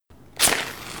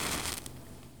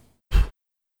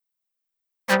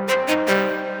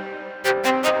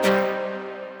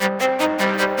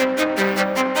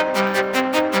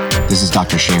is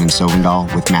Dr. Shannon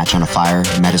Sovendahl with Match on a Fire,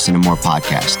 Medicine and More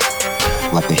podcast.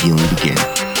 Let the healing begin.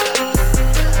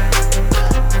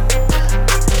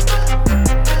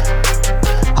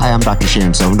 Hi, I'm Dr.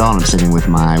 Shannon Sovendahl, and I'm sitting with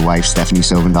my wife, Stephanie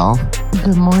Sovendahl.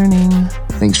 Good morning.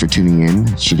 Thanks for tuning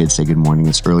in. She did say good morning.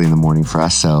 It's early in the morning for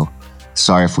us, so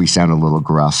sorry if we sound a little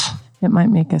gruff. It might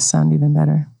make us sound even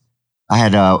better. I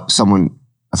had a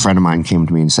friend of mine came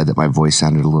to me and said that my voice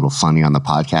sounded a little funny on the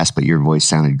podcast, but your voice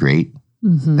sounded great.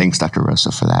 Mm-hmm. Thanks, Dr.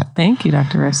 Rosa, for that. Thank you,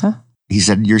 Dr. Rosa. He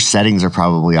said, your settings are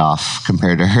probably off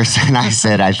compared to hers. And I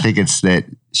said, I think it's that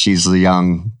she's a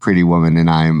young, pretty woman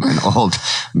and I'm an old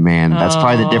man. That's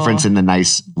probably the difference in the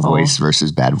nice voice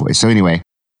versus bad voice. So anyway,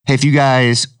 hey, if you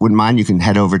guys wouldn't mind, you can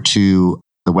head over to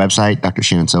the website,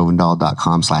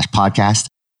 drshannonsovendahl.com/podcast.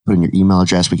 Put in your email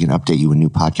address. We can update you when new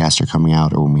podcasts are coming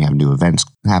out or when we have new events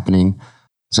happening.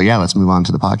 So yeah, let's move on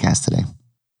to the podcast today.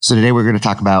 So today we're going to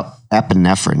talk about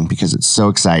epinephrine because it's so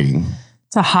exciting.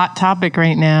 It's a hot topic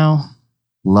right now.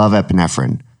 Love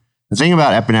epinephrine. The thing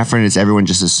about epinephrine is everyone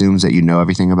just assumes that you know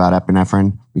everything about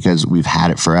epinephrine because we've had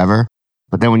it forever.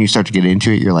 But then when you start to get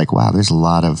into it, you're like, wow, there's a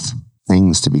lot of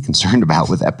things to be concerned about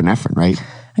with epinephrine, right?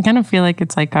 I kind of feel like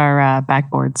it's like our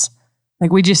backboards.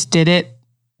 Like we just did it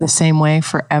the same way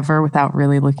forever without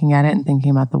really looking at it and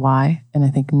thinking about the why. And I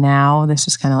think now this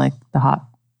is kind of like the hot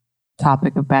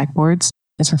topic of backboards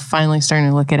is we're finally starting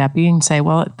to look at epi and say,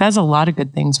 well, it does a lot of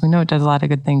good things. We know it does a lot of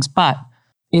good things, but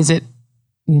is it,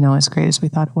 as great as we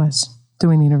thought it was? Do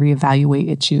we need to reevaluate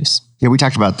its use? Yeah, we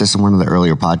talked about this in one of the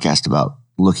earlier podcasts about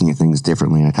looking at things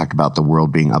differently. And I talked about the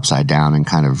world being upside down and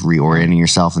kind of reorienting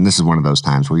yourself. And this is one of those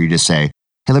times where you just say,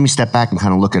 hey, let me step back and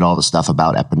kind of look at all the stuff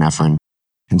about epinephrine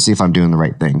and see if I'm doing the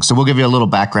right thing. So we'll give you a little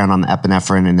background on the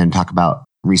epinephrine and then talk about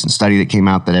a recent study that came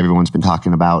out that everyone's been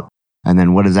talking about. And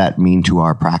then what does that mean to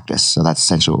our practice? So that's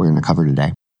essentially what we're going to cover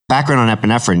today. Background on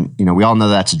epinephrine, we all know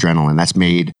that's adrenaline. That's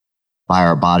made by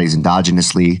our bodies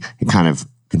endogenously. It kind of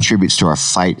contributes to our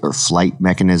fight or flight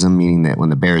mechanism, meaning that when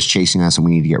the bear is chasing us and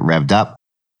we need to get revved up,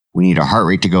 we need our heart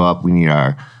rate to go up, we need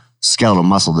our skeletal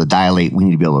muscle to dilate, we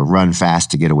need to be able to run fast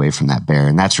to get away from that bear.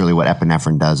 And that's really what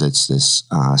epinephrine does. It's this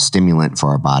stimulant for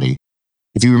our body.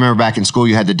 If you remember back in school,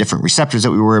 you had the different receptors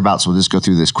that we worry about. So we'll just go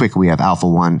through this quick. We have alpha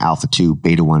 1, alpha 2,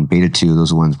 beta 1, beta 2.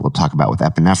 Those are the ones we'll talk about with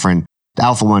epinephrine. The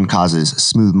alpha 1 causes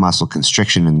smooth muscle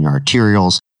constriction in your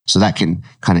arterioles. So that can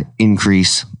kind of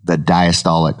increase the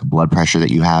diastolic blood pressure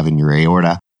that you have in your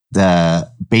aorta. The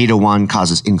beta 1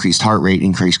 causes increased heart rate,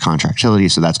 increased contractility.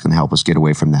 So that's going to help us get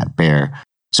away from that bear.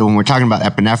 So when we're talking about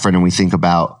epinephrine and we think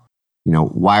about,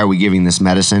 why are we giving this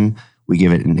medicine? We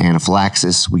give it in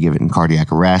anaphylaxis, we give it in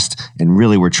cardiac arrest, and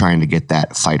really we're trying to get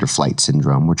that fight or flight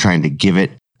syndrome. We're trying to give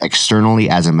it externally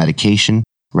as a medication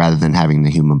rather than having the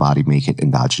human body make it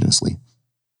endogenously.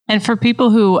 And for people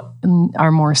who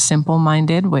are more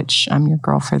simple-minded, which I'm your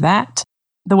girl for that,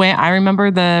 the way I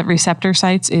remember the receptor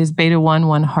sites is beta 1,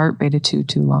 1 heart, beta 2,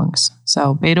 2 lungs.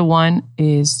 So beta 1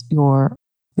 is the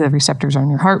receptors are in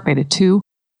your heart, beta 2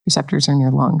 receptors are in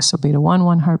your lungs. So beta 1,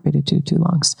 1 heart, beta 2, 2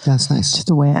 lungs. That's nice. Just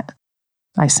the way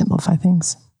I simplify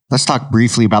things. Let's talk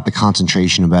briefly about the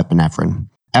concentration of epinephrine.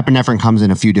 Epinephrine comes in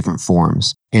a few different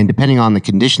forms. And depending on the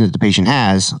condition that the patient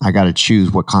has, I got to choose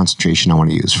what concentration I want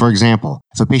to use. For example,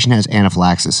 if a patient has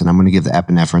anaphylaxis and I'm going to give the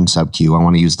epinephrine sub-Q, I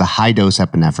want to use the high-dose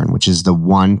epinephrine, which is the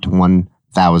 1 to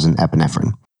 1,000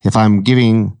 epinephrine. If I'm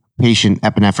giving patient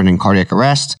epinephrine in cardiac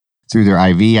arrest through their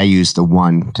IV, I use the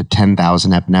 1 to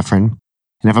 10,000 epinephrine.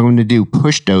 And if I'm going to do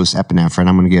push-dose epinephrine,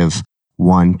 I'm going to give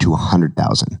 1 to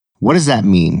 100,000. What does that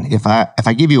mean? If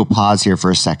I give you a pause here for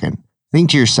a second,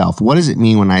 think to yourself, what does it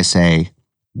mean when I say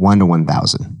 1 to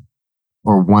 1,000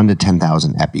 or 1 to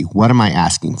 10,000 epi? What am I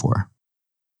asking for?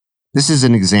 This is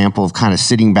an example of kind of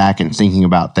sitting back and thinking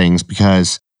about things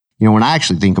because, when I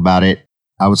actually think about it,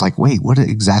 I was like, wait, what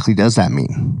exactly does that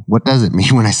mean? What does it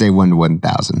mean when I say 1 to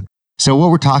 1,000? So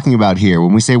what we're talking about here,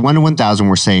 when we say 1 to 1,000,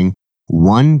 we're saying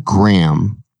 1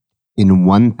 gram in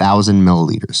 1,000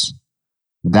 milliliters.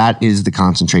 That is the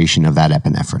concentration of that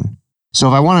epinephrine. So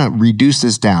if I want to reduce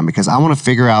this down, because I want to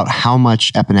figure out how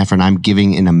much epinephrine I'm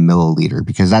giving in a milliliter,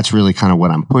 because that's really kind of what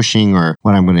I'm pushing or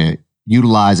what I'm going to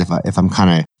utilize if I'm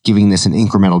kind of giving this in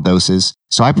incremental doses.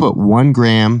 So I put 1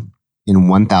 gram in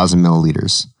 1,000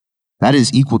 milliliters. That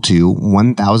is equal to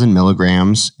 1,000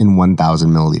 milligrams in 1,000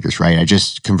 milliliters, right? I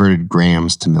just converted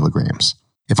grams to milligrams.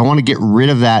 If I want to get rid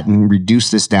of that and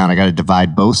reduce this down, I got to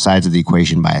divide both sides of the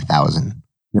equation by 1,000.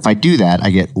 If I do that, I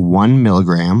get 1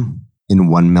 milligram in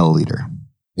 1 milliliter.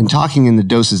 In talking in the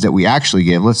doses that we actually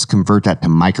give, let's convert that to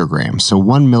micrograms. So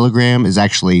 1 milligram is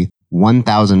actually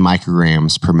 1,000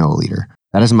 micrograms per milliliter.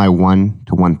 That is my 1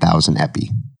 to 1,000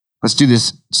 epi. Let's do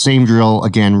this same drill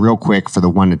again real quick for the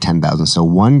 1 to 10,000. So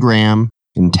 1 gram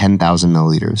in 10,000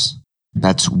 milliliters.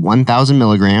 That's 1,000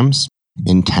 milligrams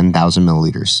in 10,000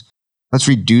 milliliters. Let's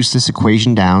reduce this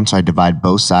equation down. So I divide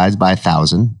both sides by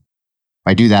 1,000. If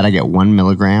I do that, I get 1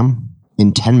 milligram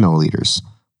in 10 milliliters.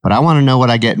 But I want to know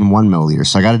what I get in 1 milliliter.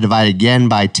 So I got to divide again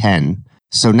by 10.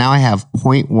 So now I have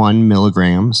 0.1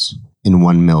 milligrams in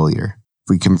 1 milliliter. If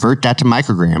we convert that to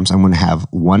micrograms, I'm going to have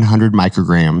 100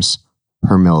 micrograms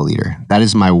per milliliter. That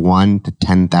is my 1 to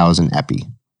 10,000 epi.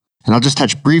 And I'll just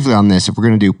touch briefly on this. If we're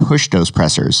going to do push dose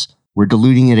pressors, we're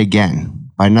diluting it again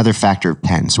by another factor of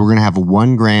 10. So we're going to have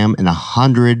 1 gram in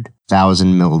 100,000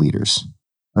 milliliters.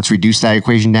 Let's reduce that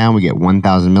equation down. We get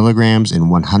 1,000 milligrams in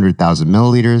 100,000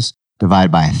 milliliters.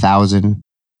 Divide by 1,000,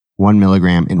 1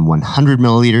 milligram in 100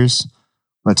 milliliters.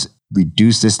 Let's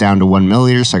reduce this down to 1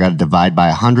 milliliter. So I got to divide by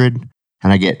 100,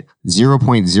 and I get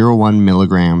 0.01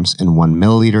 milligrams in 1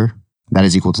 milliliter. That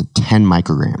is equal to 10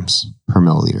 micrograms per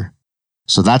milliliter.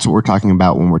 So that's what we're talking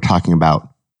about when we're talking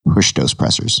about push dose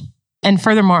pressors. And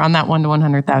furthermore, on that 1 to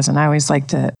 100,000, I always like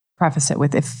to preface it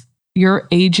with, if your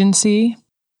agency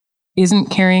isn't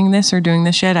carrying this or doing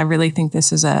this yet, I really think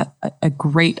this is a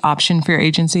great option for your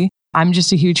agency. I'm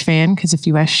just a huge fan because if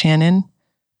you ask Shannon,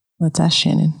 let's ask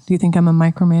Shannon. Do you think I'm a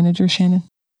micromanager, Shannon?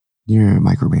 You're a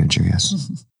micromanager, yes.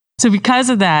 So because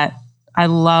of that, I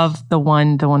love the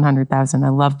 1 to 100,000. I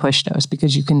love push dose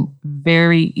because you can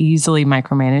very easily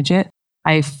micromanage it.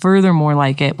 I furthermore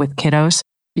like it with kiddos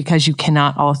because you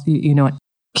cannot also, it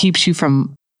keeps you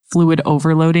from fluid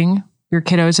overloading your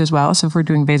kiddos as well. So if we're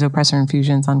doing vasopressor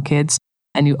infusions on kids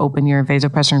and you open your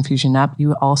vasopressor infusion up,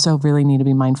 you also really need to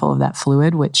be mindful of that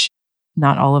fluid, which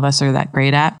not all of us are that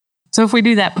great at. So if we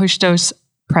do that push dose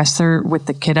pressor with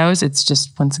the kiddos, it's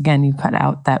just, once again, you cut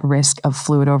out that risk of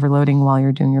fluid overloading while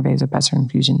you're doing your vasopressor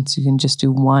infusion. So you can just do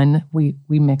one. We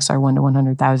mix our 1 to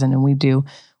 100,000 and we do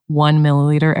 1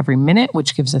 milliliter every minute,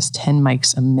 which gives us 10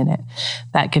 mics a minute.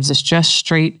 That gives us just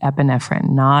straight epinephrine,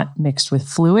 not mixed with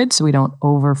fluid, so we don't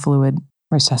over fluid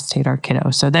resuscitate our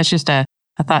kiddo. So that's just a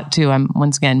thought too. I'm,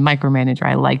 once again, micromanager.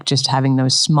 I like just having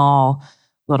those small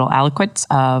little aliquots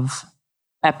of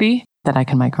epi that I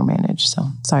can micromanage. So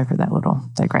sorry for that little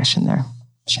digression there,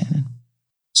 Shannon.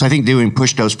 So I think doing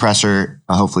push dose pressor,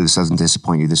 hopefully this doesn't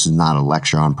disappoint you. This is not a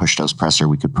lecture on push dose pressor.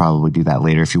 We could probably do that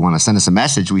later. If you want to send us a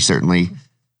message, we certainly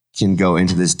can go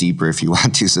into this deeper if you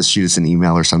want to. So shoot us an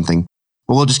email or something.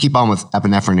 But we'll just keep on with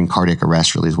epinephrine and cardiac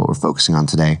arrest, really is what we're focusing on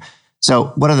today. So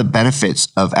what are the benefits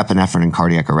of epinephrine in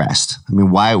cardiac arrest? I mean,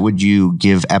 why would you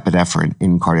give epinephrine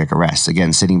in cardiac arrest?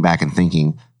 Again, sitting back and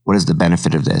thinking, what is the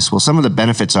benefit of this? Well, some of the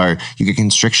benefits are you get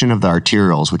constriction of the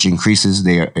arterioles, which increases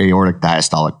the aortic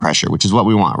diastolic pressure, which is what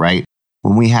we want, right?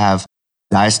 When we have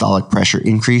diastolic pressure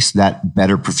increase, that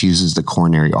better perfuses the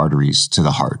coronary arteries to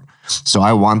the heart. So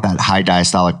I want that high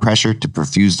diastolic pressure to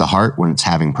perfuse the heart when it's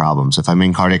having problems. If I'm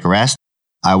in cardiac arrest,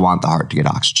 I want the heart to get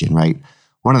oxygen, right?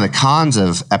 One of the cons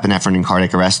of epinephrine in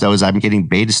cardiac arrest, though, is I'm getting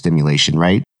beta stimulation,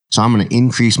 right? So I'm going to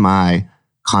increase my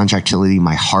contractility,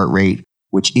 my heart rate,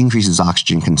 which increases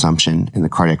oxygen consumption in the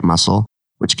cardiac muscle,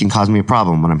 which can cause me a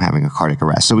problem when I'm having a cardiac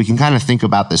arrest. So we can kind of think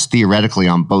about this theoretically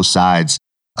on both sides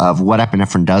of what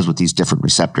epinephrine does with these different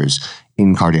receptors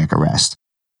in cardiac arrest.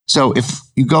 So if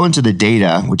you go into the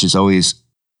data, which is always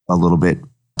a little bit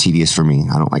tedious for me,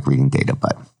 I don't like reading data,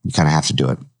 but you kind of have to do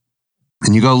it.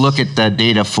 And you go look at the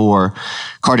data for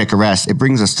cardiac arrest, it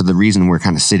brings us to the reason we're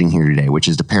kind of sitting here today, which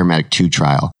is the Paramedic 2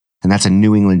 trial. And that's a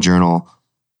New England Journal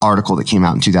article that came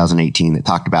out in 2018 that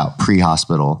talked about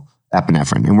pre-hospital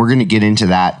epinephrine. And we're going to get into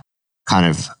that kind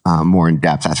of more in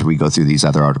depth after we go through these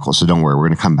other articles. So don't worry, we're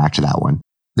going to come back to that one.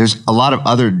 There's a lot of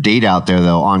other data out there,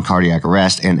 though, on cardiac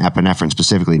arrest and epinephrine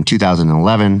specifically. In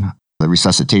 2011, the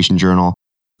Resuscitation Journal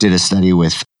did a study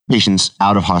with patients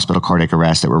out of hospital cardiac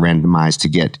arrest that were randomized to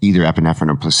get either epinephrine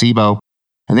or placebo.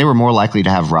 And they were more likely to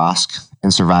have ROSC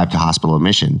and survive to hospital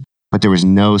admission. But there was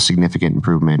no significant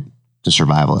improvement to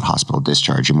survival at hospital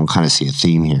discharge. And we'll kind of see a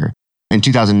theme here. In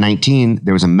 2019,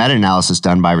 there was a meta-analysis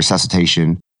done by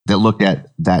Resuscitation that looked at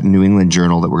that New England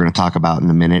Journal that we're going to talk about in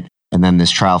a minute, and then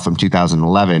this trial from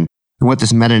 2011. And what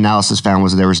this meta-analysis found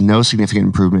was there was no significant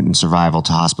improvement in survival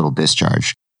to hospital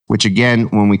discharge, which again,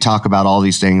 when we talk about all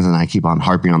these things, and I keep on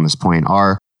harping on this point,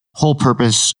 our whole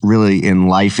purpose really in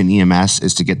life in EMS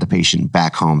is to get the patient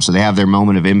back home. So they have their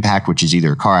moment of impact, which is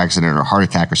either a car accident or a heart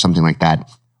attack or something like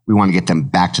that. We want to get them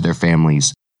back to their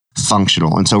families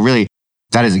functional. And so really,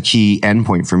 that is a key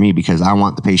endpoint for me because I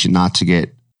want the patient not to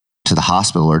get to the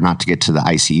hospital or not to get to the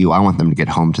ICU. I want them to get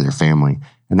home to their family.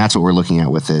 And that's what we're looking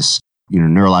at with this,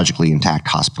 neurologically intact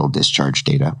hospital discharge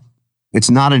data. It's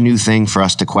not a new thing for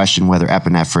us to question whether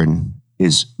epinephrine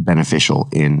is beneficial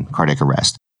in cardiac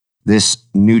arrest. This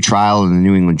new trial in the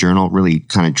New England Journal really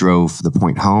kind of drove the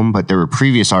point home, but there were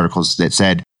previous articles that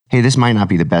said, hey, this might not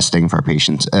be the best thing for our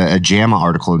patients. A JAMA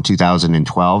article in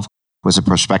 2012 was a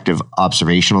prospective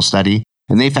observational study,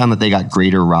 and they found that they got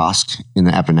greater ROSC in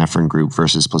the epinephrine group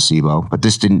versus placebo, but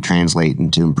this didn't translate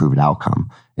into improved outcome.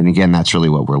 And again, that's really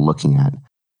what we're looking at.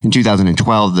 In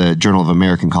 2012, the Journal of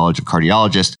American College of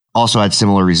Cardiologists also had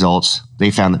similar results.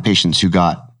 They found that patients who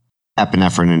got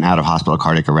epinephrine and out-of-hospital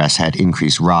cardiac arrest had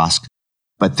increased ROSC,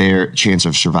 but their chance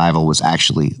of survival was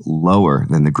actually lower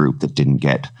than the group that didn't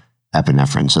get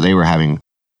epinephrine. So they were having,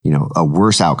 a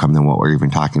worse outcome than what we're even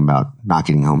talking about, not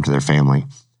getting home to their family.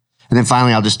 And then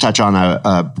finally, I'll just touch on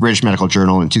a British Medical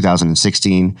Journal in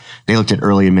 2016. They looked at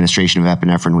early administration of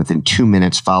epinephrine within 2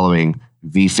 minutes following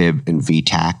VFib and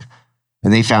VTAC.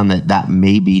 And they found that that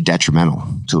may be detrimental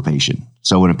to a patient.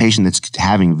 So when a patient that's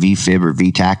having VFib or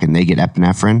VTAC and they get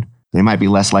epinephrine, they might be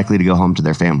less likely to go home to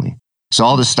their family. So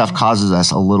all this stuff causes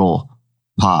us a little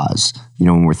pause,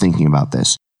 when we're thinking about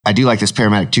this. I do like this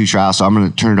Paramedic 2 trial, so I'm going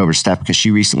to turn it over to Steph because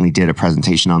she recently did a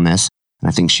presentation on this. And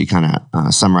I think she kind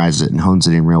of summarizes it and hones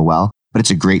it in real well. But it's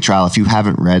a great trial. If you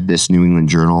haven't read this New England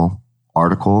Journal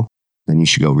article, then you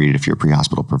should go read it if you're a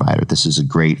pre-hospital provider. This is a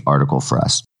great article for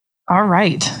us. All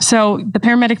right. So the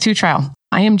Paramedic 2 trial,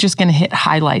 I am just going to hit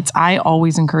highlights. I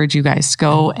always encourage you guys to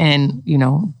go and,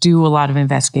 do a lot of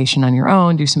investigation on your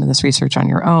own, do some of this research on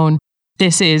your own.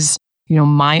 This is,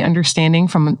 my understanding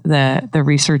from the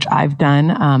research I've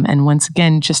done. And once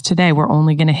again, just today, we're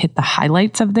only going to hit the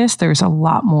highlights of this. There's a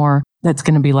lot more that's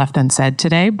going to be left unsaid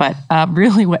today. But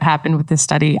really what happened with this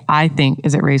study, I think,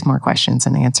 is it raised more questions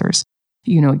than answers.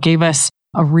 It gave us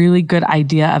a really good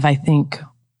idea of, I think,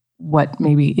 what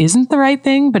maybe isn't the right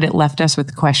thing, but it left us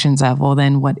with questions of, well,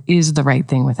 then what is the right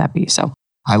thing with epi? So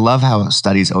I love how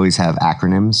studies always have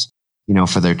acronyms,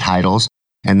 for their titles.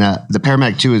 And the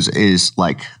Paramedic 2 is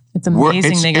like, it's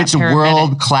amazing. It's a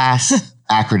world-class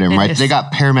acronym, right? They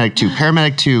got Paramedic 2.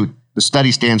 Paramedic 2, the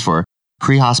study stands for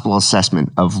Pre-Hospital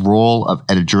Assessment of Role of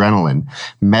Adrenaline,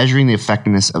 Measuring the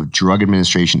Effectiveness of Drug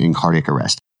Administration in Cardiac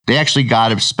Arrest. They actually got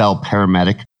to spell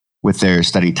paramedic with their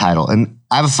study title. And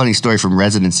I have a funny story from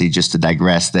residency, just to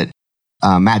digress, that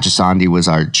Matt Gisandi was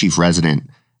our chief resident,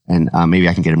 and maybe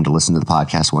I can get him to listen to the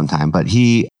podcast one time, but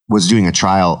he was doing a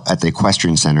trial at the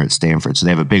Equestrian Center at Stanford. So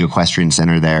they have a big equestrian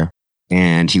center there,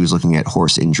 and he was looking at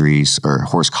horse injuries or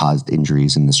horse-caused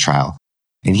injuries in this trial.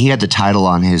 And he had the title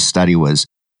on his study was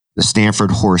the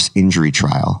Stanford Horse Injury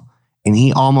Trial. And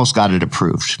he almost got it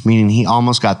approved, meaning he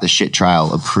almost got the shit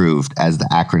trial approved as the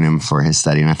acronym for his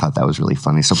study. And I thought that was really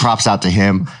funny. So props out to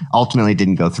him. Ultimately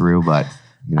didn't go through, but.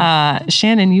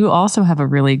 Shannon, you also have a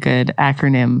really good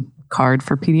acronym card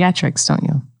for pediatrics, don't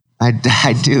you?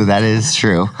 I do. That is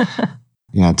true.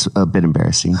 Yeah, it's a bit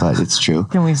embarrassing, but it's true.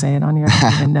 Can we say it on here?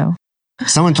 Even know.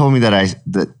 Someone told me that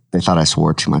they thought I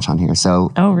swore too much on here.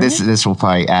 So really? This will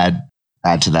probably add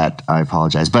to that. I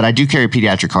apologize. But I do carry a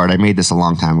pediatric card. I made this a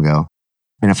long time ago.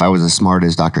 And if I was as smart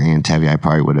as Dr. Ann Tevye, I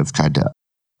probably would have tried to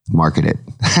market it.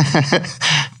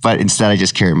 But instead, I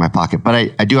just carry it in my pocket.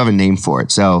 But I do have a name for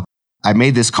it. So I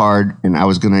made this card, and I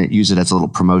was going to use it as a little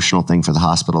promotional thing for the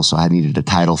hospital. So I needed a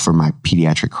title for my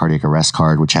pediatric cardiac arrest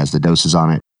card, which has the doses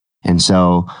on it. And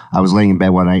so I was laying in bed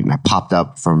one night, and I popped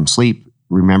up from sleep,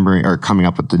 remembering or coming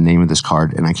up with the name of this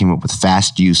card. And I came up with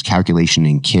fast use calculation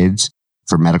in kids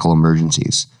for medical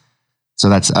emergencies. So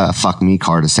that's a fuck me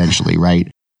card, essentially, right?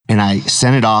 And I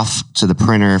sent it off to the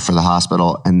printer for the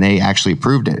hospital, and they actually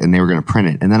approved it, and they were going to print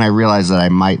it. And then I realized that I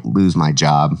might lose my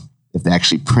job if they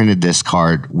actually printed this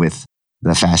card with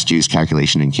the fast use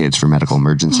calculation in kids for medical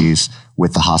emergencies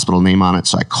with the hospital name on it.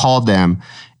 So I called them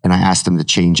and I asked them to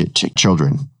change it to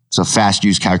children. So fast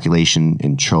use calculation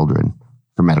in children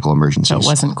for medical emergencies. So it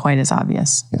wasn't quite as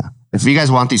obvious. Yeah. If you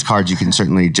guys want these cards, you can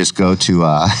certainly just go to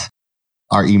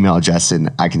our email address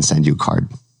and I can send you a card.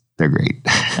 They're great.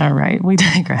 All right. We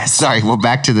digress. Sorry. Well,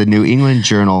 back to the New England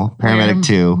Journal Paramedic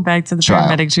 2. Back to the trial.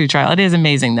 Paramedic 2 trial. It is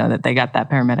amazing, though, that they got that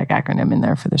paramedic acronym in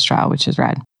there for this trial, which is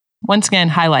rad. Once again,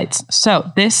 highlights.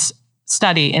 So this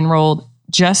study enrolled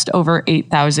just over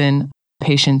 8,000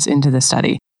 patients into the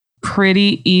study.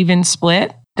 Pretty even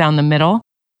split down the middle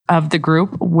of the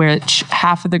group, which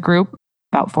half of the group,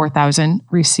 about 4,000,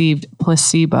 received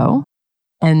placebo,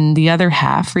 and the other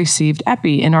half received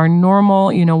epi. In our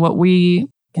normal, what we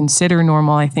consider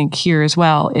normal, I think here as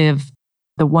well, if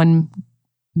the 1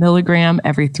 milligram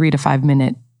every 3 to 5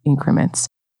 minute increments.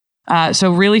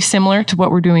 So really similar to what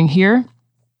we're doing here.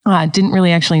 Didn't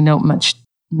really actually note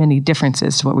many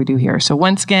differences to what we do here. So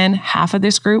once again, half of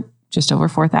this group, just over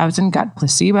 4,000, got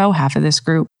placebo. Half of this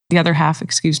group, the other half,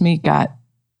 got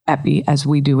epi as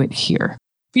we do it here.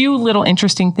 Few little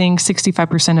interesting things.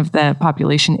 65% of the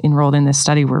population enrolled in this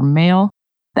study were male.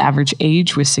 The average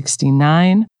age was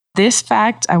 69. This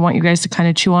fact I want you guys to kind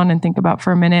of chew on and think about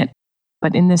for a minute.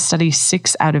 But in this study,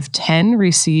 6 out of 10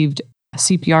 received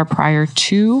CPR prior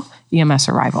to EMS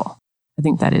arrival. I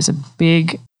think that is a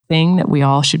big thing that we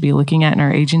all should be looking at in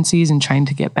our agencies and trying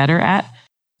to get better at.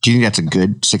 Do you think that's a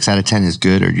good 6 out of 10 is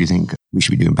good, or do you think we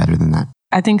should be doing better than that?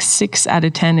 I think 6 out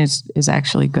of 10 is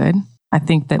actually good. I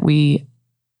think that we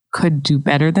could do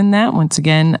better than that. Once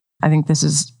again, I think this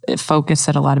is a focus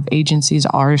that a lot of agencies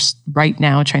are right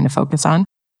now trying to focus on.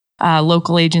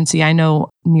 Local agency I know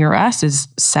near us is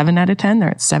 7 out of 10. They're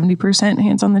at 70%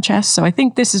 hands on the chest. So I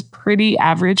think this is pretty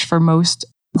average for most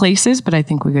places, but I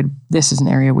think this is an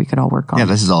area we could all work on. Yeah,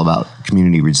 this is all about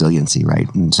community resiliency,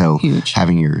 right? And so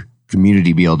having your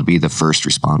community be able to be the first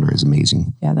responder is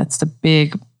amazing. Yeah, that's the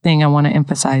big thing I want to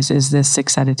emphasize is this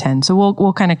 6 out of 10. So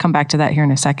we'll kind of come back to that here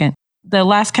in a second. The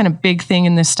last kind of big thing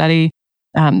in this study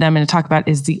that I'm going to talk about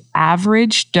is the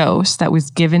average dose that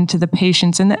was given to the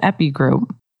patients in the epi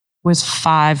group was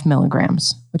 5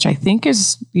 milligrams, which I think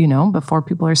is, before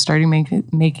people are starting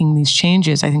making these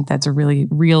changes, I think that's a really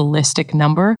realistic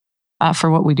number for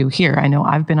what we do here. I know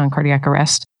I've been on cardiac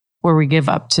arrest where we give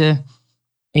up to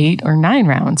 8 or 9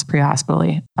 rounds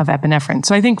pre-hospitally of epinephrine.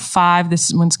 So I think 5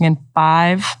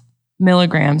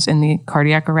 milligrams in the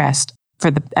cardiac arrest for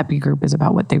the epi group is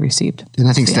about what they received. And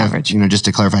I think Steph, average. Just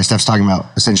to clarify, Steph's talking about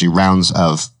essentially rounds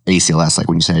of ACLS. Like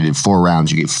when you said I did 4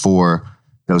 rounds, you gave 4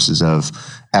 doses of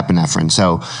epinephrine.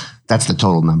 So that's the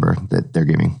total number that they're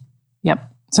giving.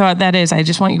 Yep. So I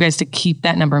just want you guys to keep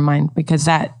that number in mind because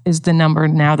that is the number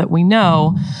now that we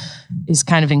know is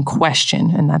kind of in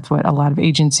question. And that's what a lot of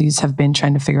agencies have been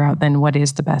trying to figure out then what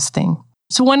is the best thing.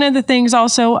 So one of the things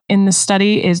also in the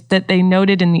study is that they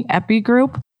noted in the epi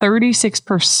group,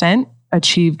 36%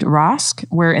 achieved ROSC,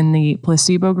 where in the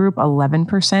placebo group,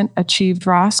 11% achieved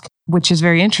ROSC, which is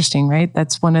very interesting, right?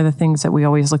 That's one of the things that we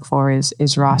always look for is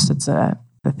ROSC. It's the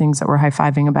things that we're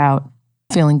high-fiving about,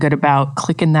 feeling good about,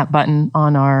 clicking that button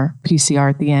on our PCR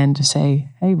at the end to say,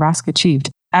 hey, ROSC achieved.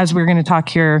 As we're going to talk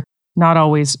here, not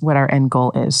always what our end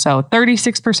goal is. So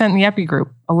 36% in the epi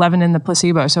group, 11 in the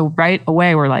placebo. So right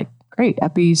away, we're like, great,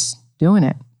 epi's doing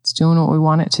it. It's doing what we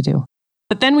want it to do.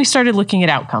 But then we started looking at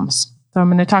outcomes. So I'm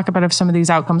going to talk about some of these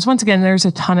outcomes. Once again, there's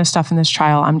a ton of stuff in this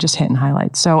trial. I'm just hitting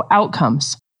highlights. So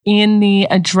outcomes. In the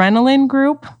adrenaline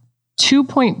group,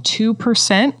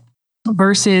 2.2%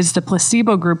 versus the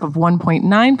placebo group of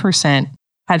 1.9%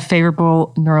 had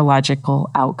favorable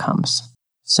neurological outcomes.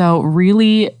 So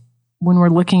really, when we're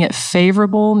looking at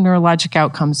favorable neurologic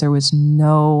outcomes, there was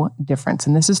no difference.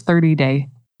 And this is 30-day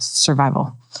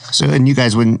survival. So, and you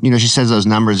guys, when, she says those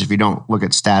numbers, if you don't look at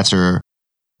stats or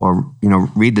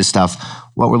read this stuff,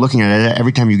 what we're looking at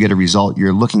every time you get a result,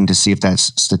 you're looking to see if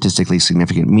that's statistically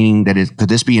significant, meaning that could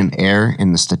this be an error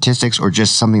in the statistics or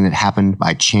just something that happened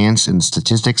by chance in the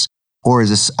statistics? Or is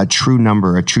this a true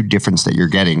number, a true difference that you're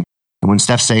getting? And when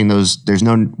Steph's saying there's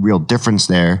no real difference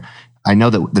there, I know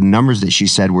that the numbers that she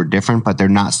said were different, but they're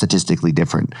not statistically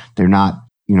different. They're not,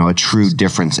 a true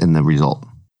difference in the result.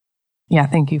 Yeah,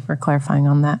 thank you for clarifying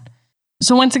on that.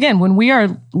 So once again, when we are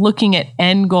looking at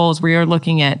end goals, we are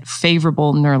looking at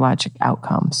favorable neurologic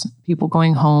outcomes, people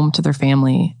going home to their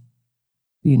family,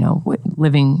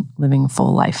 living a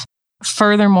full life.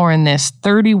 Furthermore, in this,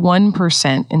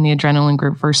 31% in the adrenaline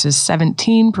group versus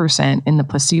 17% in the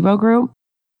placebo group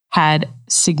had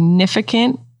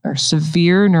significant or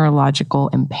severe neurological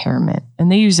impairment.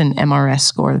 And they use an MRS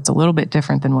score that's a little bit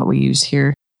different than what we use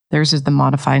here. Theirs is the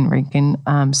modified Rankin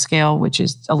scale, which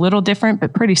is a little different,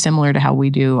 but pretty similar to how we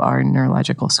do our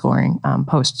neurological scoring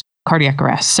post cardiac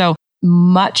arrest. So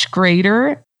much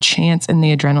greater chance in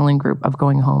the adrenaline group of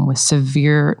going home with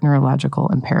severe neurological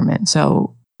impairment.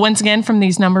 So once again, from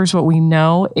these numbers, what we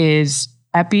know is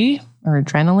epi or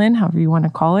adrenaline, however you want to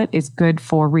call it, is good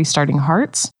for restarting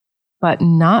hearts, but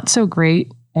not so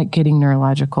great at getting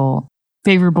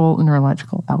favorable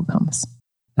neurological outcomes.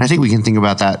 And I think we can think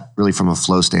about that really from a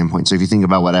flow standpoint. So if you think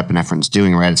about what epinephrine's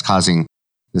doing, right, it's causing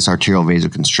this arterial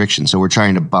vasoconstriction. So we're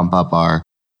trying to bump up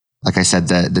like I said,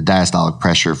 the diastolic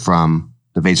pressure from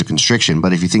the vasoconstriction.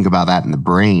 But if you think about that in the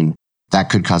brain, that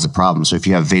could cause a problem. So if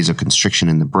you have vasoconstriction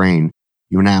in the brain,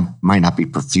 you might not be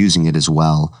perfusing it as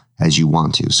well as you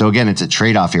want to. So again, it's a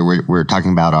trade-off here. We're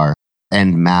talking about our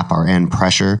end map, our end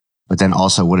pressure, but then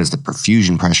also what is the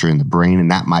perfusion pressure in the brain?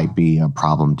 And that might be a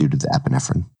problem due to the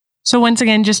epinephrine. So once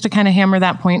again, just to kind of hammer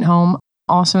that point home,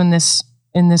 also in this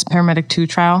Paramedic 2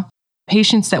 trial,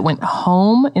 patients that went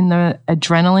home in the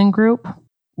adrenaline group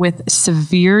with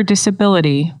severe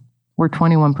disability were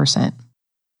 21%.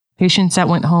 Patients that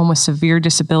went home with severe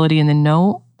disability in the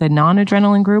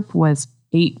non-adrenaline group was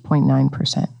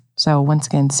 8.9%. So once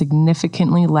again,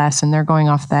 significantly less, and they're going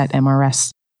off that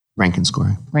MRS Rankin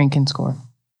score.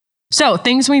 So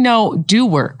things we know do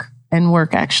work and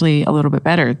work actually a little bit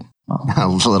better. Well, A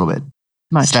little bit.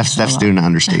 much. Steph's doing an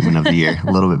understatement of the year.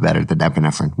 A little bit better than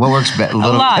epinephrine. What works better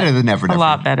than epinephrine? A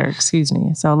lot better, excuse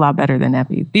me. So a lot better than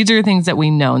epi. These are things that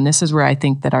we know, and this is where I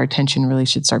think that our attention really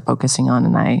should start focusing on,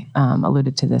 and I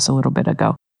alluded to this a little bit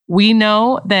ago. We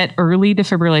know that early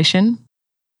defibrillation,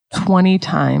 20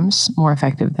 times more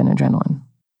effective than adrenaline.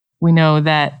 We know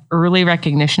that early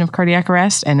recognition of cardiac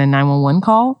arrest and a 911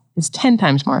 call is 10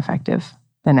 times more effective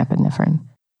than epinephrine.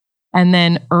 And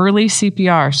then early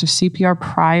CPR, so CPR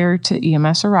prior to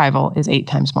EMS arrival, is 8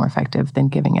 times more effective than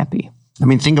giving epi. I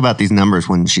mean, think about these numbers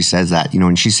when she says that.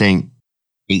 When she's saying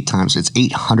 8 times, it's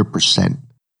 800%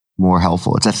 more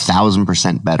helpful. It's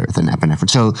 1,000% better than epinephrine.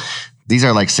 So these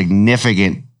are like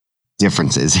significant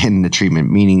differences in the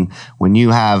treatment, meaning when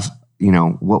you have,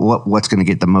 what's going to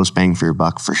get the most bang for your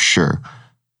buck for sure.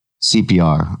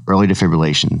 CPR, early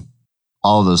defibrillation,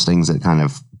 all of those things that kind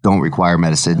of don't require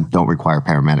medicine, don't require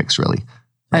paramedics really.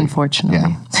 Unfortunately.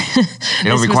 Yeah. They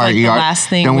don't require ER. The last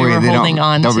thing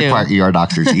don't require ER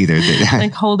doctors either.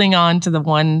 Like holding on to the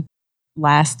one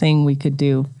last thing we could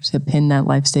do to pin that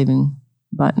life-saving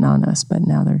button on us, but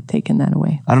now they're taking that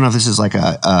away. I don't know if this is like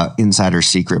a insider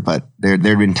secret, but there'd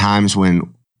been times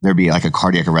when there'd be like a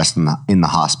cardiac arrest in the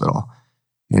hospital,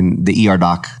 and the ER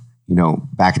doc,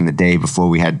 back in the day before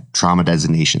we had trauma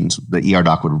designations, the ER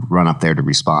doc would run up there to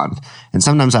respond. And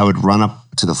sometimes I would run up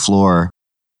to the floor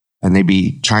and they'd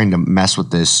be trying to mess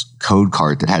with this code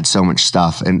card that had so much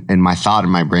stuff. And my thought in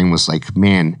my brain was like,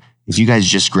 man, if you guys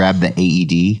just grabbed the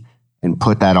AED and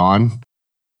put that on,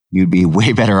 you'd be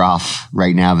way better off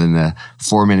right now than the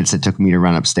 4 minutes it took me to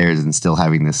run upstairs and still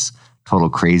having this total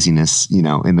craziness,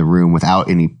 in the room without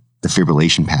any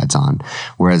defibrillation pads on.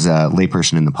 Whereas a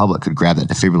layperson in the public could grab that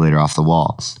defibrillator off the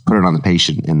wall, put it on the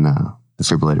patient, and the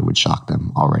defibrillator would shock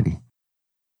them already.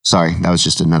 Sorry, that was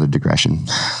just another digression.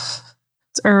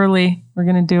 It's early. We're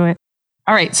going to do it.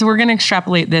 All right. So we're going to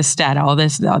extrapolate this data, all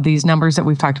these numbers that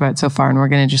we've talked about so far, and we're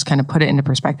going to just kind of put it into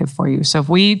perspective for you. So if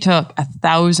we took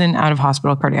 1,000 out of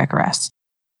hospital cardiac arrests,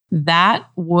 that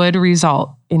would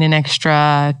result in an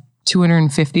extra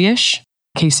 250-ish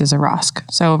cases of ROSC.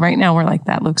 So right now we're like,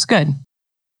 that looks good.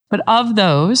 But of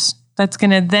those, that's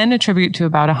going to then attribute to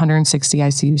about 160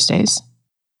 ICU stays.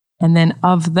 And then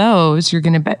of those, you're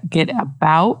going to get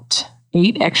about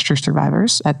 8 extra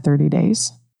survivors at 30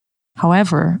 days.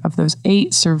 However, of those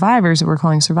 8 survivors that we're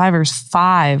calling survivors,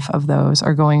 5 of those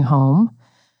are going home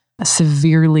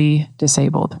severely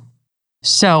disabled.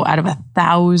 So out of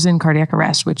 1,000 cardiac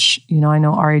arrests, which, I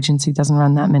know our agency doesn't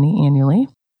run that many annually,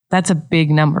 that's a big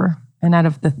number. And out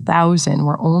of the 1,000,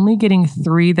 we're only getting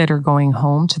 3 that are going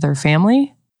home to their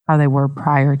family how they were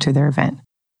prior to their event.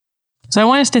 So I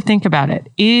want us to think about it.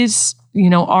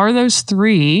 Are those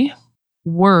 3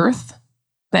 worth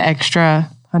the extra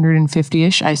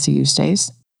 150-ish ICU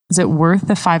stays? Is it worth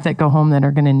the 5 that go home that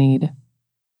are going to need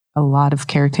a lot of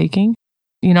caretaking?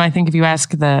 I think if you ask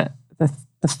the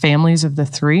families of the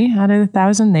 3 out of the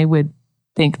 1,000, they would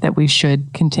think that we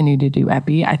should continue to do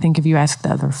epi. I think if you ask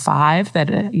the other 5 that,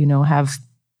 have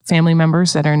family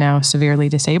members that are now severely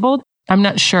disabled, I'm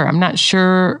not sure,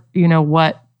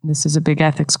 what, this is a big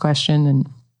ethics question, and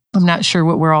I'm not sure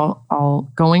what we're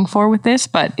all going for with this,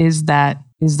 but is that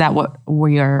what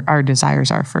our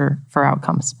desires are for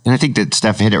outcomes? And I think that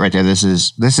Steph hit it right there. This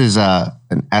is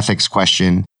an ethics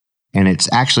question, and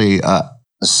it's actually a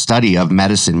study of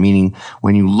medicine, meaning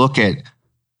when you look at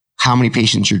how many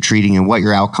patients you're treating and what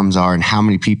your outcomes are and how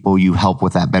many people you help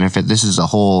with that benefit. This is a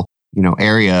whole,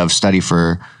 area of study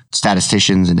for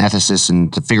statisticians and ethicists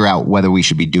and to figure out whether we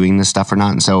should be doing this stuff or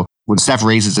not. And so when Steph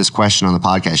raises this question on the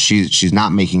podcast, she's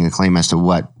not making a claim as to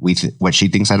what she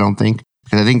thinks I don't think.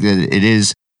 Because I think that it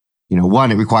is,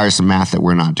 1, it requires some math that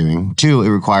we're not doing. 2, it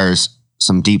requires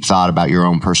some deep thought about your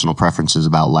own personal preferences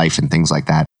about life and things like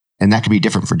that. And that can be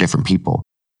different for different people.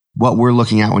 What we're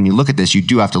looking at when you look at this, you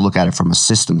do have to look at it from a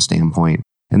system standpoint.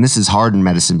 And this is hard in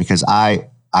medicine because I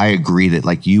agree that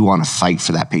like you want to fight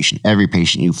for that patient. Every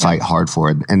patient you fight hard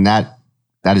for it. And that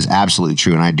is absolutely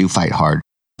true. And I do fight hard.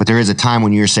 But there is a time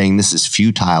when you're saying this is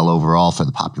futile overall for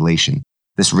the population.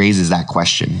 This raises that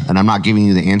question. And I'm not giving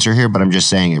you the answer here, but I'm just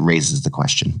saying it raises the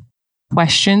question.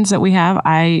 Questions that we have,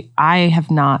 I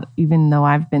have not, even though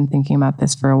I've been thinking about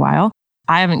this for a while,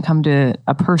 I haven't come to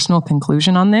a personal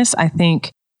conclusion on this. I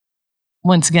think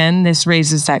once again, this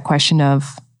raises that question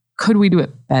of, could we do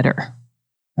it better?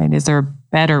 Right? Is there a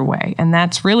better way? And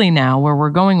that's really now where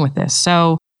we're going with this.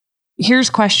 So, here's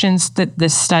questions that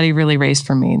this study really raised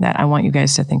for me that I want you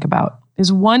guys to think about.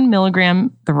 Is 1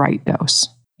 milligram the right dose?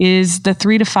 Is the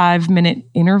 3 to 5 minute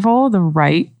interval the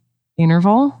right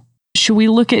interval? Should we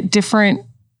look at different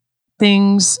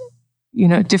things,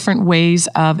 different ways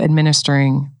of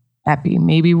administering epi?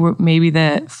 Maybe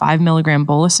the 5 milligram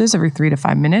boluses every 3 to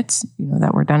 5 minutes,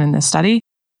 that were done in this study.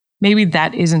 Maybe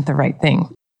that isn't the right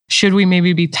thing. Should we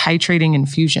maybe be titrating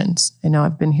infusions? I know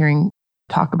I've been hearing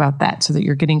talk about that so that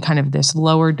you're getting kind of this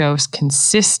lower dose,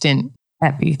 consistent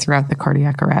epi throughout the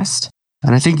cardiac arrest.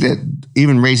 And I think that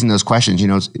even raising those questions,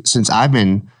 since I've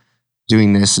been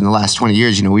doing this in the last 20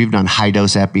 years, we've done high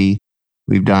dose epi,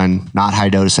 we've done not high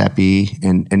dose epi,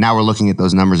 and now we're looking at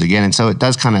those numbers again. And so it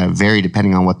does kind of vary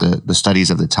depending on what the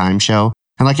studies of the time show.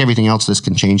 And like everything else, this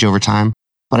can change over time.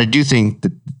 But I do think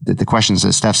that the questions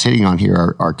that Steph's hitting on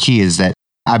here are key. Is that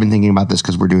I've been thinking about this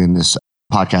because we're doing this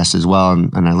podcast as well.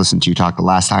 And I listened to you talk the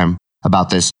last time about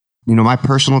this. My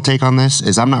personal take on this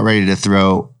is I'm not ready to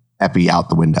throw epi out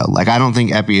the window. Like, I don't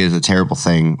think epi is a terrible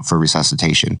thing for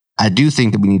resuscitation. I do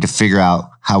think that we need to figure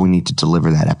out how we need to deliver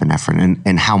that epinephrine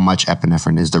and how much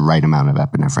epinephrine is the right amount of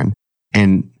epinephrine.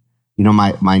 And,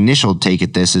 my initial take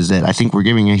at this is that I think we're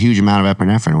giving a huge amount of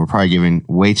epinephrine. We're probably giving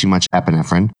way too much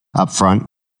epinephrine up front,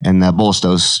 and the bolus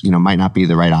dose, might not be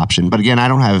the right option. But again,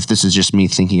 this is just me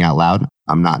thinking out loud.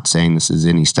 I'm not saying this is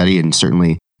any study, and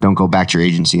certainly don't go back to your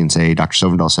agency and say, Dr.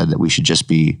 Sovendal said that we should just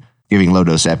be giving low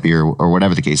dose epi or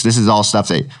whatever the case. This is all stuff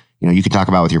that, you can talk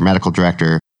about with your medical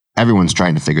director. Everyone's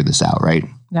trying to figure this out, right?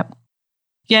 Yep.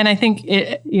 Yeah. And I think,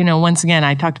 once again,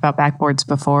 I talked about backboards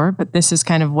before, but this is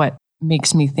kind of what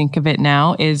makes me think of it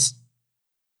now is,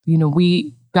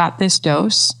 we got this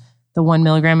dose, the 1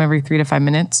 milligram every 3 to 5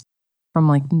 minutes from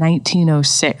like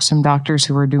 1906 from doctors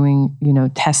who were doing,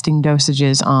 testing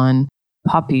dosages on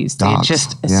puppies. They had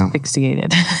just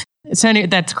asphyxiated. So anyway,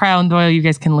 that's Crowell and Doyle. You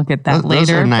guys can look at that later. Those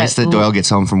are nice that Doyle gets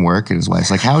home from work and his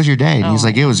wife's like, how was your day? And he's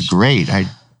like, it was great. I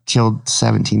killed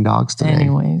 17 dogs today.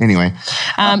 Anyway.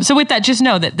 So with that, just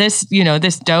know that this,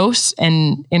 this dose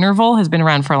and interval has been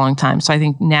around for a long time. So I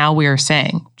think now we are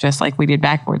saying, just like we did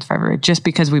backboards forever, just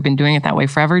because we've been doing it that way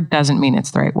forever doesn't mean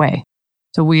it's the right way.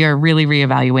 So we are really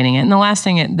reevaluating it. And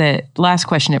the last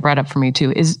question it brought up for me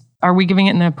too is, are we giving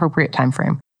it an appropriate time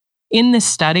frame? In this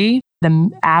study, the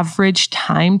average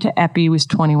time to epi was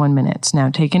 21 minutes. Now,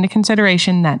 take into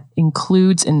consideration that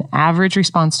includes an average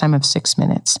response time of 6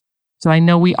 minutes. So I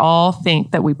know we all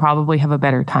think that we probably have a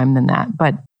better time than that.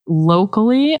 But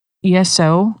locally,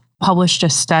 ESO published a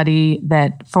study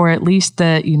that for at least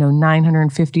the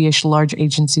 950-ish large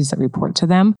agencies that report to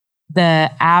them,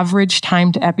 the average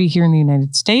time to epi here in the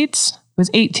United States was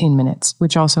 18 minutes,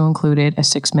 which also included a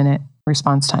 6-minute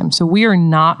response time. So we are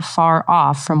not far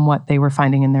off from what they were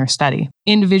finding in their study.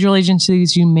 Individual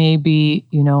agencies, you may be,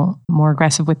 more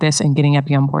aggressive with this and getting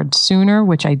epi on board sooner,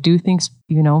 which I do think,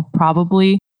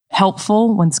 probably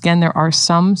helpful. Once again, there are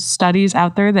some studies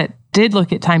out there that did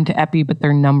look at time to epi, but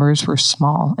their numbers were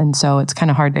small. And so it's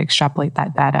kind of hard to extrapolate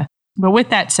that data. But with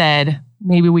that said,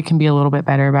 maybe we can be a little bit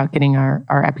better about getting our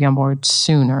epi on board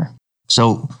sooner.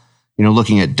 So,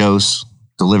 looking at dose,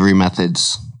 delivery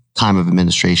methods, time of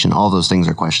administration, all those things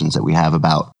are questions that we have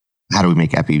about how do we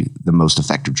make epi the most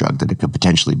effective drug that it could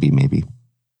potentially be, maybe.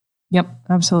 Yep,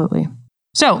 absolutely.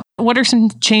 So what are some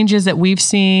changes that we've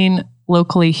seen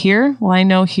locally here? Well, I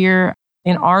know here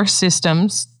in our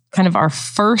systems, kind of our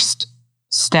first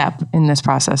step in this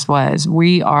process was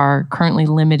we are currently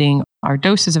limiting our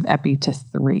doses of epi to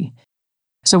 3.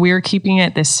 So we are keeping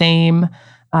it the same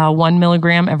 1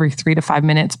 milligram every 3 to 5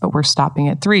 minutes, but we're stopping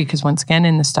at 3 because once again,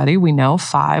 in the study, we know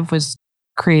 5 was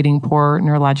creating poor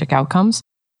neurologic outcomes.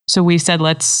 So we said,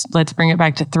 let's bring it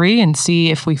back to 3 and see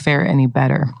if we fare any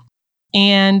better.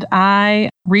 And I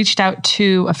reached out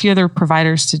to a few other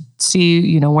providers to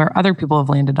see, where other people have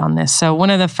landed on this. So one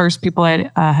of the first people I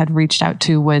had reached out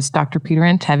to was Dr. Peter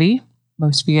Antevi.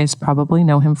 Most of you guys probably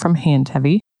know him from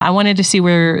Hantevi. I wanted to see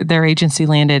where their agency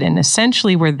landed. And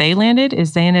essentially where they landed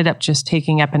is they ended up just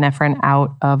taking epinephrine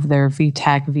out of their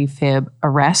VTAC, VFib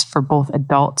arrest for both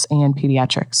adults and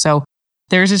pediatrics. So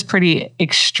theirs is pretty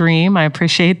extreme. I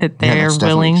appreciate that they're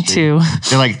willing to.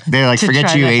 They're like to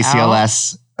forget you,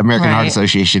 ACLS, American Heart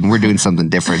Association. We're doing something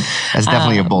different. That's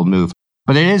definitely a bold move.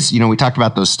 But it is, we talked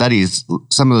about those studies,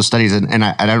 some of those studies, and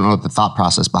I don't know the thought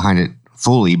process behind it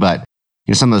fully, but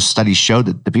some of those studies showed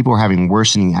that the people were having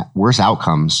worse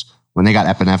outcomes when they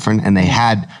got epinephrine and they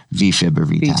had VFib or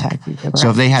VTAC.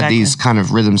 So if they had these kind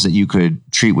of rhythms that you could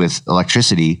treat with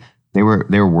electricity, they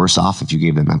were worse off if you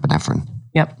gave them epinephrine.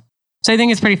 Yep. So I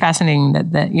think it's pretty fascinating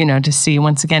that to see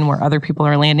once again where other people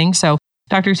are landing. So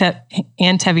Dr.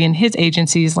 Antevi and his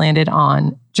agencies landed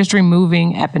on just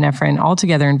removing epinephrine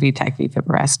altogether in VTAC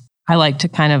VFib-Arrest. I like to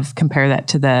kind of compare that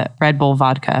to the Red Bull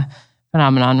vodka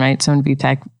phenomenon, right? So in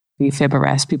VTAC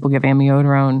VFib-Arrest, people give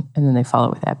amiodarone and then they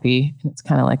follow it with epi, and it's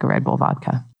kind of like a Red Bull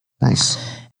vodka. Nice.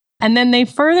 And then they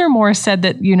furthermore said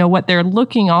that, what they're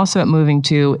looking also at moving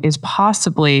to is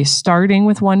possibly starting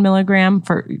with 1 milligram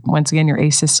for, once again, your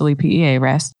asystole PEA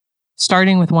arrest,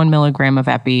 starting with 1 milligram of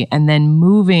epi and then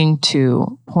moving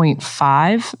to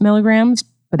 0.5 milligrams,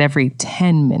 but every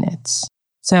 10 minutes.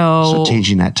 So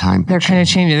changing that time. They're kind of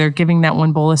changing. They're giving that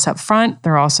one bolus up front.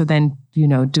 They're also then,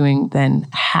 doing then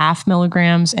 0.5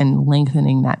 milligrams and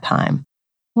lengthening that time.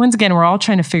 Once again, we're all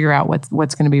trying to figure out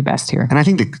what's going to be best here. And I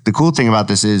think the cool thing about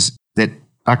this is that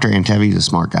Dr. Antebi is a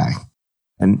smart guy.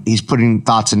 And he's putting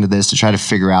thoughts into this to try to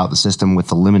figure out the system with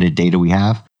the limited data we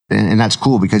have. And that's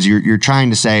cool because you're trying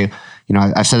to say,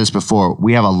 I've said this before,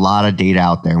 we have a lot of data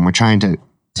out there and we're trying to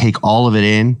take all of it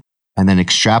in and then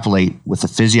extrapolate with the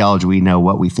physiology we know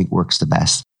what we think works the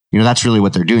best. That's really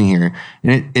what they're doing here.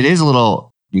 And it is a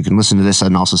little, you can listen to this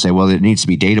and also say, well, there needs to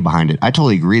be data behind it. I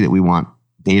totally agree that we want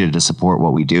data to support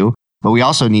what we do, but we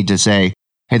also need to say,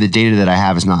 hey, the data that I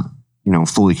have is not,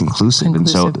 fully conclusive. And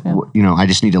so, I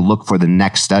just need to look for the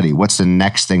next study. What's the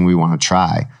next thing we want to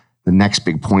try? The next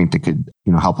big point that could,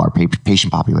 help our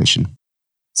patient population.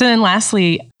 So then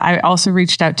lastly, I also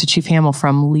reached out to Chief Hamill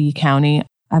from Lee County.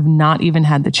 I've not even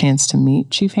had the chance to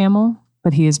meet Chief Hamill,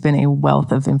 but he has been a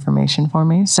wealth of information for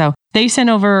me. So they sent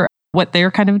over what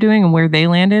they're kind of doing, and where they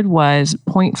landed was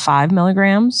 0.5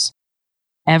 milligrams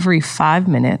every 5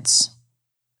 minutes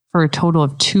for a total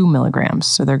of 2 milligrams.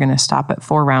 So they're going to stop at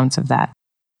 4 rounds of that.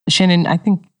 Shannon, I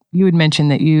think you had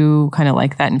mentioned that you kind of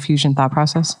like that infusion thought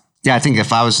process. Yeah, I think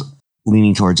if I was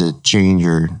leaning towards a change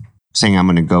or saying I'm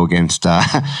going to go against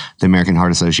the American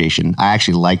Heart Association, I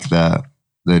actually like the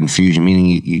infusion,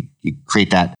 meaning you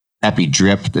create that epi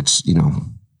drip that's,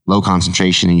 low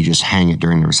concentration and you just hang it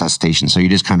during the resuscitation. So you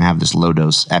just kind of have this low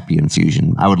dose epi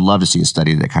infusion. I would love to see a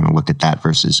study that kind of looked at that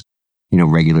versus,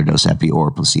 regular dose epi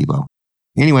or placebo.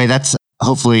 Anyway, that's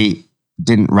hopefully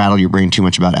didn't rattle your brain too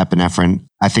much about epinephrine.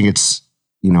 I think it's,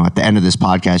 at the end of this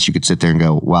podcast, you could sit there and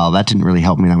go, wow, that didn't really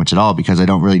help me that much at all because I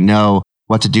don't really know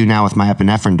what to do now with my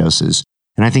epinephrine doses.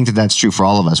 And I think that that's true for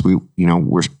all of us. We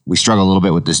struggle a little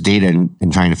bit with this data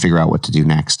and trying to figure out what to do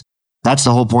next. That's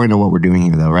the whole point of what we're doing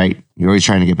here, though, right? You're always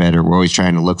trying to get better. We're always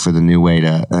trying to look for the new way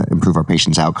to improve our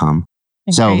patient's outcome.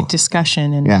 And great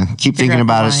discussion. And keep thinking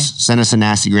about us. Send us a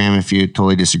Nastygram if you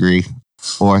totally disagree.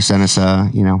 Or send us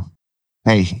a,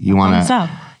 hey, you want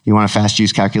a fast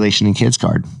juice calculation in kids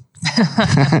card.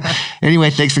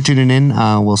 Anyway, thanks for tuning in.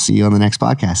 We'll see you on the next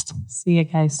podcast. See you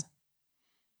guys.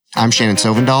 I'm Shannon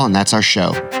Sovendal, and that's our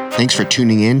show. Thanks for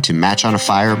tuning in to Match on a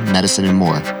Fire, Medicine and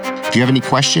More. If you have any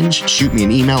questions, shoot me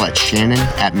an email at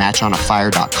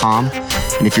shannon@matchonafire.com.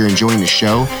 And if you're enjoying the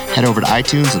show, head over to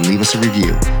iTunes and leave us a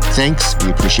review. Thanks.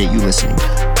 We appreciate you listening.